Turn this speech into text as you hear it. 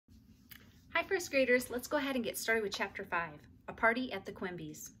Hi first graders, let's go ahead and get started with chapter 5, A Party at the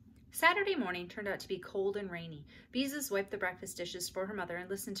Quimby's. Saturday morning turned out to be cold and rainy. Beezus wiped the breakfast dishes for her mother and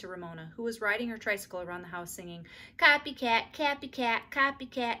listened to Ramona, who was riding her tricycle around the house singing, "Copycat, copycat,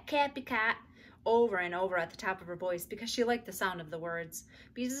 copycat, copycat," over and over at the top of her voice because she liked the sound of the words.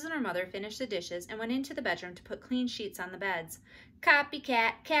 Beezus and her mother finished the dishes and went into the bedroom to put clean sheets on the beds.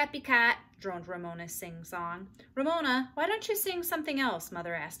 "Copycat, copycat," droned Ramona's sing-song. "Ramona, why don't you sing something else?"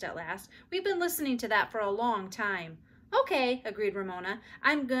 Mother asked at last. "We've been listening to that for a long time." "Okay," agreed Ramona.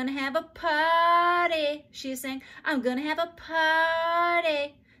 "I'm gonna have a party," she sang. "I'm gonna have a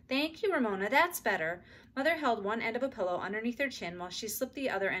party." "Thank you, Ramona, that's better." Mother held one end of a pillow underneath her chin while she slipped the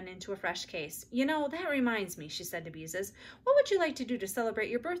other end into a fresh case. "You know, that reminds me," she said to Beezus. "What would you like to do to celebrate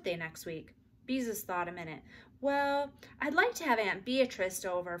your birthday next week?" Beezus thought a minute. "Well, I'd like to have Aunt Beatrice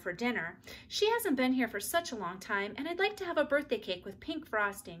over for dinner. She hasn't been here for such a long time, and I'd like to have a birthday cake with pink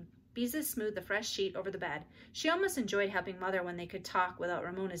frosting." Beezus smoothed the fresh sheet over the bed. She almost enjoyed helping Mother when they could talk without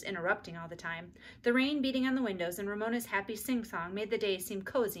Ramona's interrupting all the time. The rain beating on the windows and Ramona's happy sing-song made the day seem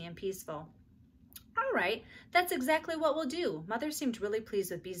cozy and peaceful. "All right, that's exactly what we'll do." Mother seemed really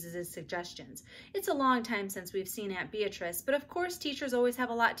pleased with Beezus' suggestions. "It's a long time since we've seen Aunt Beatrice, but of course teachers always have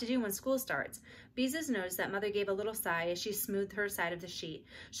a lot to do when school starts." Beezus noticed that Mother gave a little sigh as she smoothed her side of the sheet.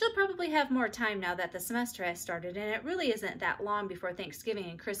 "She'll probably have more time now that the semester has started, and it really isn't that long before Thanksgiving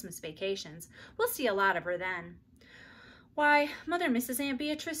and Christmas vacations. We'll see a lot of her then." "Why, Mother misses Aunt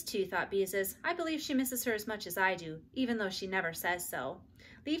Beatrice too," thought Beezus. "I believe she misses her as much as I do, even though she never says so."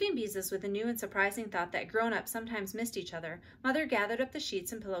 Leaving Beezus with a new and surprising thought that grown-ups sometimes missed each other, Mother gathered up the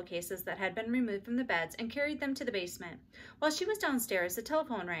sheets and pillowcases that had been removed from the beds and carried them to the basement. While she was downstairs, the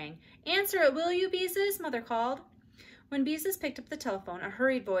telephone rang. "Answer it, will you, Beezus?" Mother called. When Beezus picked up the telephone, a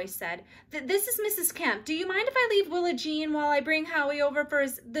hurried voice said, "This is Mrs. Kemp. Do you mind if I leave Willa Jean while I bring Howie over for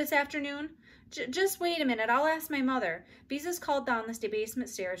this afternoon?" Just wait a minute, I'll ask my mother." Beezus called down the basement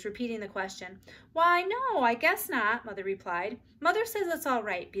stairs, repeating the question. "Why, no, I guess not," Mother replied. "Mother says it's all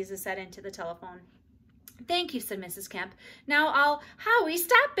right," Beezus said into the telephone. "Thank you," said Mrs. Kemp. "Now Howie,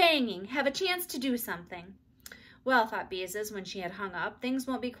 stop banging. Have a chance to do something." Well, thought Beezus when she had hung up, things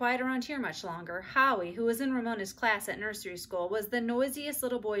won't be quiet around here much longer. Howie, who was in Ramona's class at nursery school, was the noisiest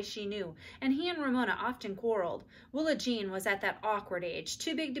little boy she knew, and he and Ramona often quarreled. Willa Jean was at that awkward age,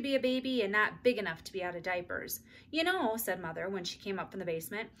 too big to be a baby and not big enough to be out of diapers. "You know," said Mother when she came up from the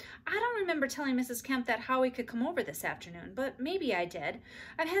basement, "I don't remember telling Mrs. Kemp that Howie could come over this afternoon, but maybe I did.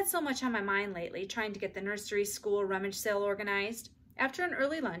 I've had so much on my mind lately, trying to get the nursery school rummage sale organized." After an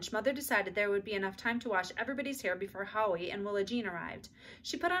early lunch, Mother decided there would be enough time to wash everybody's hair before Howie and Willa Jean arrived.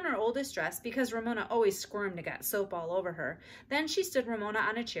 She put on her oldest dress because Ramona always squirmed to get soap all over her. Then she stood Ramona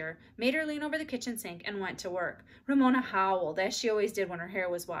on a chair, made her lean over the kitchen sink, and went to work. Ramona howled, as she always did when her hair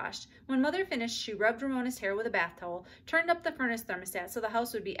was washed. When Mother finished, she rubbed Ramona's hair with a bath towel, turned up the furnace thermostat so the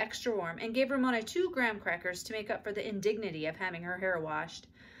house would be extra warm, and gave Ramona 2 graham crackers to make up for the indignity of having her hair washed.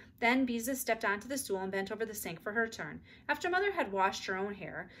 Then Beezus stepped onto the stool and bent over the sink for her turn. After Mother had washed her own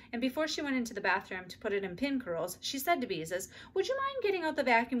hair, and before she went into the bathroom to put it in pin curls, she said to Beezus, "Would you mind getting out the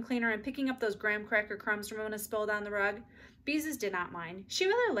vacuum cleaner and picking up those graham cracker crumbs Ramona spilled on the rug?" Beezus did not mind. She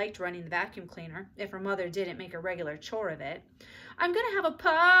rather liked running the vacuum cleaner, if her mother didn't make a regular chore of it. "I'm going to have a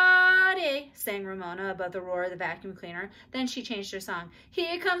party," sang Ramona above the roar of the vacuum cleaner. Then she changed her song.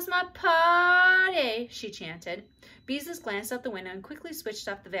 "Here comes my party," she chanted. Beezus glanced out the window and quickly switched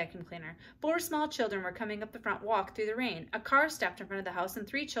off the vacuum cleaner. 4 small children were coming up the front walk through the rain. A car stopped in front of the house and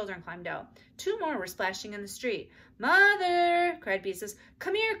 3 children climbed out. 2 more were splashing in the street. "Mother," cried Beezus,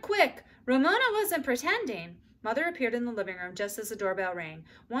 "come here quick. Ramona wasn't pretending." Mother appeared in the living room just as the doorbell rang.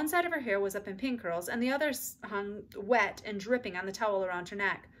 One side of her hair was up in pin curls, and the other hung wet and dripping on the towel around her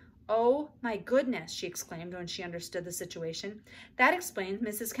neck. "Oh, my goodness," she exclaimed when she understood the situation. "That explains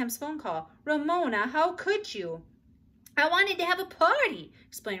Mrs. Kemp's phone call. Ramona, how could you?" "I wanted to have a party,"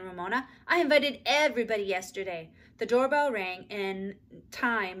 explained Ramona. "I invited everybody yesterday." The doorbell rang, and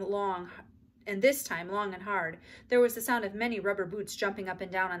this time long and hard. There was the sound of many rubber boots jumping up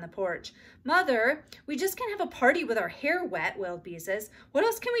and down on the porch. "Mother, we just can't have a party with our hair wet," wailed Beezus. "What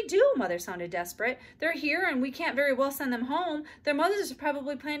else can we do?" Mother sounded desperate. "They're here and we can't very well send them home. Their mothers are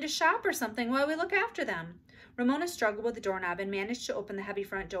probably planning to shop or something while we look after them." Ramona struggled with the doorknob and managed to open the heavy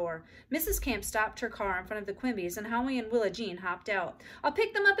front door. Mrs. Kemp stopped her car in front of the Quimbys, and Howie and Willa Jean hopped out. "I'll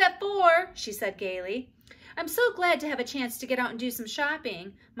pick them up at 4, she said gaily. "I'm so glad to have a chance to get out and do some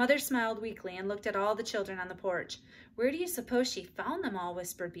shopping." Mother smiled weakly and looked at all the children on the porch. "Where do you suppose she found them all?"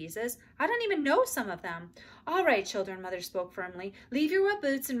 whispered Beezus. "I don't even know some of them." "All right, children," Mother spoke firmly. "Leave your wet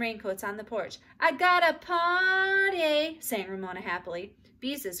boots and raincoats on the porch." "I got a party," sang Ramona happily.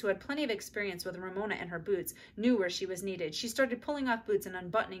 Beezus, who had plenty of experience with Ramona and her boots, knew where she was needed. She started pulling off boots and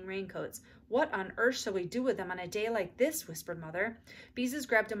unbuttoning raincoats. "What on earth shall we do with them on a day like this?" whispered Mother. Beezus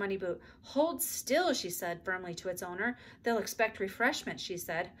grabbed a muddy boot. "Hold still," she said firmly to its owner. "They'll expect refreshment," she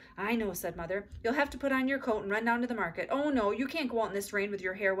said. "I know," said Mother. "You'll have to put on your coat and run down to the market." "Oh, no, you can't go out in this rain with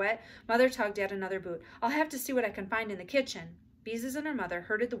your hair wet." Mother tugged at another boot. "I'll have to see what I can find in the kitchen." Beezus and her mother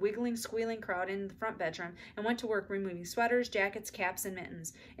herded the wiggling, squealing crowd in the front bedroom and went to work removing sweaters, jackets, caps, and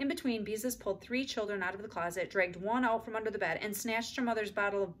mittens. In between, Beezus pulled 3 children out of the closet, dragged one out from under the bed, and snatched her mother's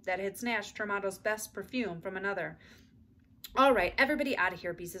bottle that had snatched her mother's best perfume from another. "All right, everybody out of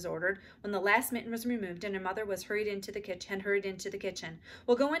here," Beezus ordered, when the last mitten was removed and her mother was hurried into the kitchen.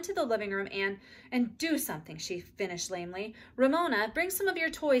 "We'll go into the living room and do something," she finished lamely. "Ramona, bring some of your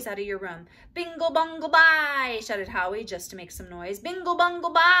toys out of your room." "Bingle bungle bye," shouted Howie just to make some noise. "Bingle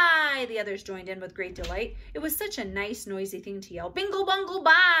bungle bye," the others joined in with great delight. It was such a nice, noisy thing to yell. "Bingle bungle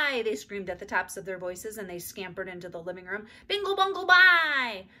bye," they screamed at the tops of their voices, and they scampered into the living room. "Bingle bungle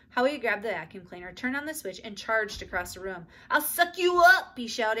bye." Howie grabbed the vacuum cleaner, turned on the switch, and charged across the room. "I'll suck you up," he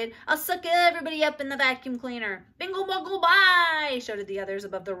shouted. "I'll suck everybody up in the vacuum cleaner." "Bingle bungle bye," shouted the others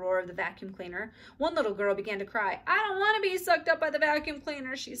above the roar of the vacuum cleaner. One little girl began to cry. "I don't want to be sucked up by the vacuum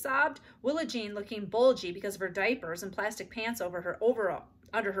cleaner," she sobbed. Willa Jean, looking bulgy because of her diapers and plastic pants under her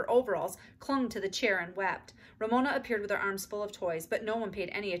overalls, clung to the chair and wept. Ramona appeared with her arms full of toys, but no one paid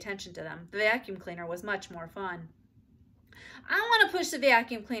any attention to them. The vacuum cleaner was much more fun. "I want to push the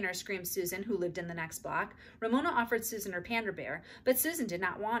vacuum cleaner," screamed Susan, who lived in the next block. Ramona offered Susan her panda bear, but Susan did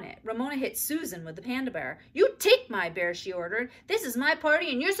not want it. Ramona hit Susan with the panda bear. "You take my bear," she ordered. "This is my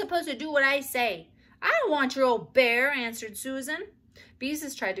party, and you're supposed to do what I say." "I don't want your old bear," answered Susan.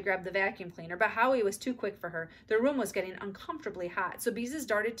 Beezus tried to grab the vacuum cleaner, but Howie was too quick for her. The room was getting uncomfortably hot, so Beezus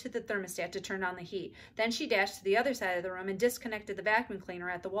darted to the thermostat to turn down the heat. Then she dashed to the other side of the room and disconnected the vacuum cleaner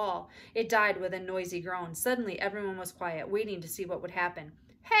at the wall. It died with a noisy groan. Suddenly, everyone was quiet, waiting to see what would happen.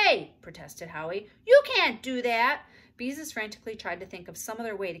 "Hey!" protested Howie. "You can't do that!" Beezus frantically tried to think of some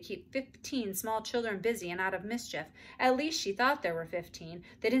other way to keep 15 small children busy and out of mischief. At least she thought there were 15.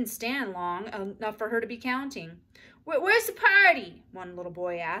 They didn't stand long enough for her to be counting. "Where's the party?" one little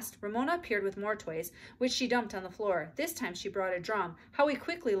boy asked. Ramona appeared with more toys, which she dumped on the floor. This time she brought a drum. Howie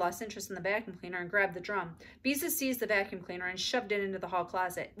quickly lost interest in the vacuum cleaner and grabbed the drum. Beezus seized the vacuum cleaner and shoved it into the hall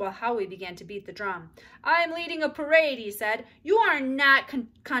closet, while Howie began to beat the drum. "I'm leading a parade," he said. "You are not,"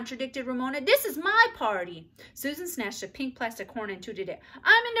 contradicted Ramona. "This is my party." Susan snatched a pink plastic horn and tooted it.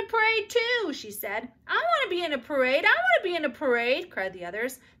 "I'm in the parade too," she said. "I want to be in a parade. I want to be in a parade," cried the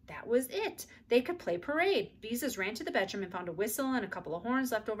others. That was it. They could play parade. Beezus ran to the bedroom and found a whistle and a couple of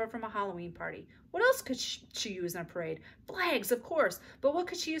horns left over from a Halloween party. What else could she use in a parade? Flags, of course. But what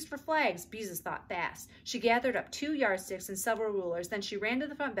could she use for flags? Beezus thought fast. She gathered up 2 yardsticks and several rulers. Then she ran to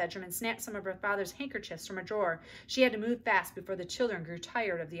the front bedroom and snapped some of her father's handkerchiefs from a drawer. She had to move fast before the children grew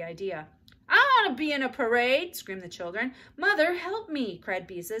tired of the idea. "I want to be in a parade," screamed the children. "Mother, help me," cried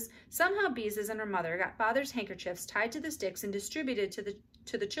Beezus. Somehow Beezus and her mother got father's handkerchiefs tied to the sticks and distributed to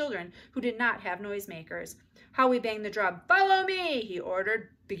the children who did not have noisemakers. Howie banged the drum. "Follow me," he ordered,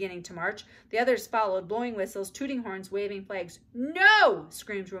 beginning to march. The others followed, blowing whistles, tooting horns, waving flags. "No!"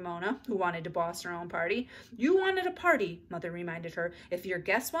 screamed Ramona, who wanted to boss her own party. "You wanted a party," Mother reminded her. "If your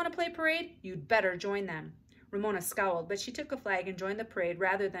guests want to play parade, you'd better join them." Ramona scowled, but she took a flag and joined the parade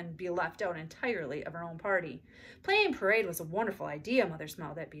rather than be left out entirely of her own party. "Playing parade was a wonderful idea," Mother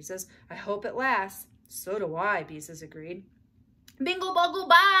smiled at Beezus. "I hope it lasts." "So do I," Beezus agreed. "Bingle bungle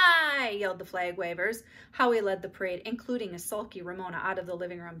bye!" yelled the flag wavers. Howie led the parade, including a sulky Ramona, out of the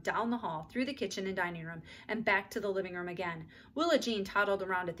living room, down the hall, through the kitchen and dining room, and back to the living room again. Willa Jean toddled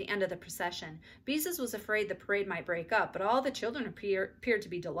around at the end of the procession. Beezus was afraid the parade might break up, but all the children appeared to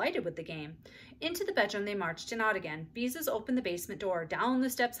be delighted with the game. Into the bedroom they marched and out again. Beezus opened the basement door. Down the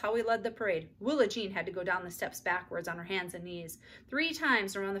steps Howie led the parade. Willa Jean had to go down the steps backwards on her hands and knees. 3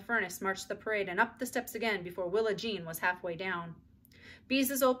 times around the furnace marched the parade and up the steps again before Willa Jean was halfway down.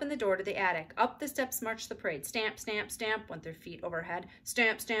 Beezus opened the door to the attic. Up the steps marched the parade. Stamp, stamp, stamp went their feet overhead.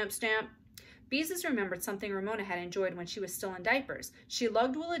 Stamp, stamp, stamp. Beezus remembered something Ramona had enjoyed when she was still in diapers. She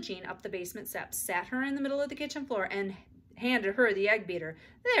lugged Willa Jean up the basement steps, sat her in the middle of the kitchen floor, and handed her the egg beater.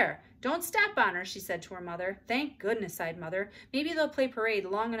 "There, don't step on her," she said to her mother. "Thank goodness," sighed Mother. "Maybe they'll play parade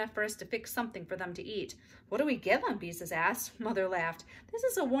long enough for us to fix something for them to eat." "What do we give them?" Beezus asked. Mother laughed. "This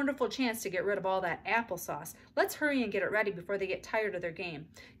is a wonderful chance to get rid of all that applesauce. Let's hurry and get it ready before they get tired of their game.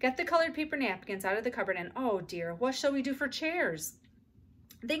 Get the colored paper napkins out of the cupboard and, oh dear, what shall we do for chairs?"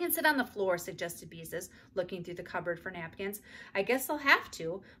 They can sit on the floor, suggested Beezus, looking through the cupboard for napkins. I guess they'll have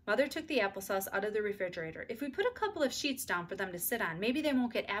to. Mother took the applesauce out of the refrigerator. If we put a couple of sheets down for them to sit on, maybe they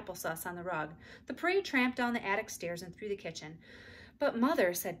won't get applesauce on the rug. The parade tramped down the attic stairs and through the kitchen. But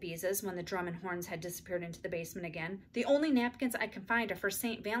Mother, said Beezus, when the drum and horns had disappeared into the basement again, the only napkins I can find are for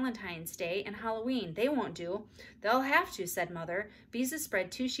St. Valentine's Day and Halloween. They won't do. They'll have to, said Mother. Beezus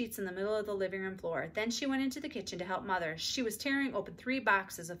spread 2 sheets in the middle of the living room floor. Then she went into the kitchen to help Mother. She was tearing open 3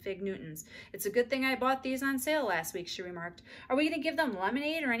 boxes of Fig Newtons. It's a good thing I bought these on sale last week, she remarked. Are we going to give them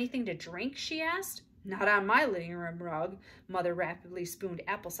lemonade or anything to drink, she asked. Not on my living room rug. Mother rapidly spooned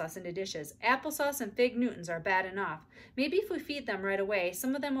applesauce into dishes. Applesauce and Fig Newtons are bad enough. Maybe if we feed them right away,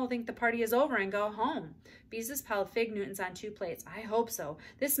 some of them will think the party is over and go home. Beezus piled Fig Newtons on 2 plates. I hope so.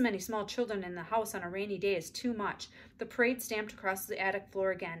 This many small children in the house on a rainy day is too much. The parade stamped across the attic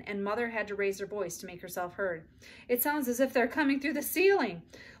floor again, and Mother had to raise her voice to make herself heard. It sounds as if they're coming through the ceiling.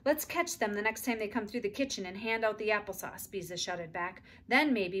 Let's catch them the next time they come through the kitchen and hand out the applesauce, Beezus shouted back.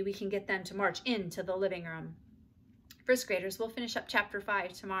 Then maybe we can get them to march into the living room. First graders, we'll finish up chapter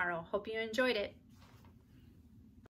 5 tomorrow. Hope you enjoyed it.